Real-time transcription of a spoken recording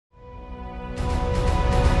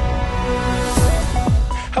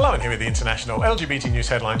here with the international LGBT news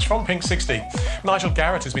headlines from Pinksixty. Nigel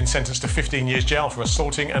Garrett has been sentenced to 15 years jail for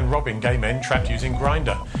assaulting and robbing gay men trapped using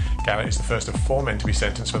Grindr. Garrett is the first of 4 men to be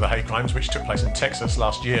sentenced for the hate crimes which took place in Texas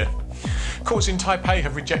last year. Courts in Taipei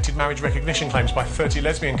have rejected marriage recognition claims by 30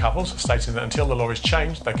 lesbian couples, stating that until the law is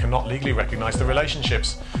changed, they cannot legally recognise the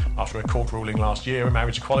relationships. After a court ruling last year,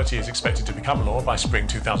 marriage equality is expected to become law by spring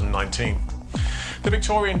 2019. The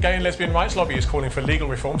Victorian Gay and Lesbian Rights Lobby is calling for legal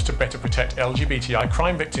reforms to better protect LGBTI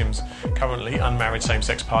crime victims. Currently, unmarried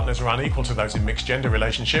same-sex partners are unequal to those in mixed-gender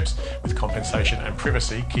relationships, with compensation and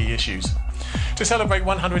privacy key issues. To celebrate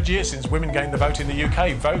 100 years since women gained the vote in the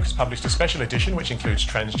UK, Vogue has published a special edition which includes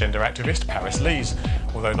transgender activist Paris Lees.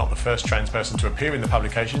 Although not the first trans person to appear in the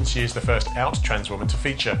publication, she is the first out trans woman to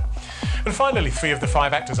feature. And finally, 3 of the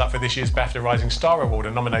 5 actors up for this year's BAFTA Rising Star Award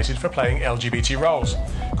are nominated for playing LGBT roles.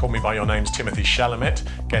 Call Me By Your Name's Timothy Chalamet,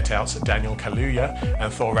 Get Out's Daniel Kaluuya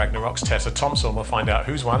and Thor Ragnarok's Tessa Thompson. We'll find out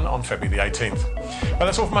who's won on February the 18th. Well,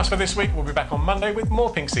 that's all from us for this week. We'll be back on Monday with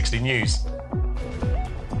more Pinksixty news.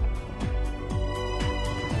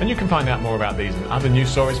 And you can find out more about these and other news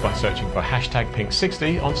stories by searching for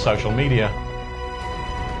 #Pinksixty on social media.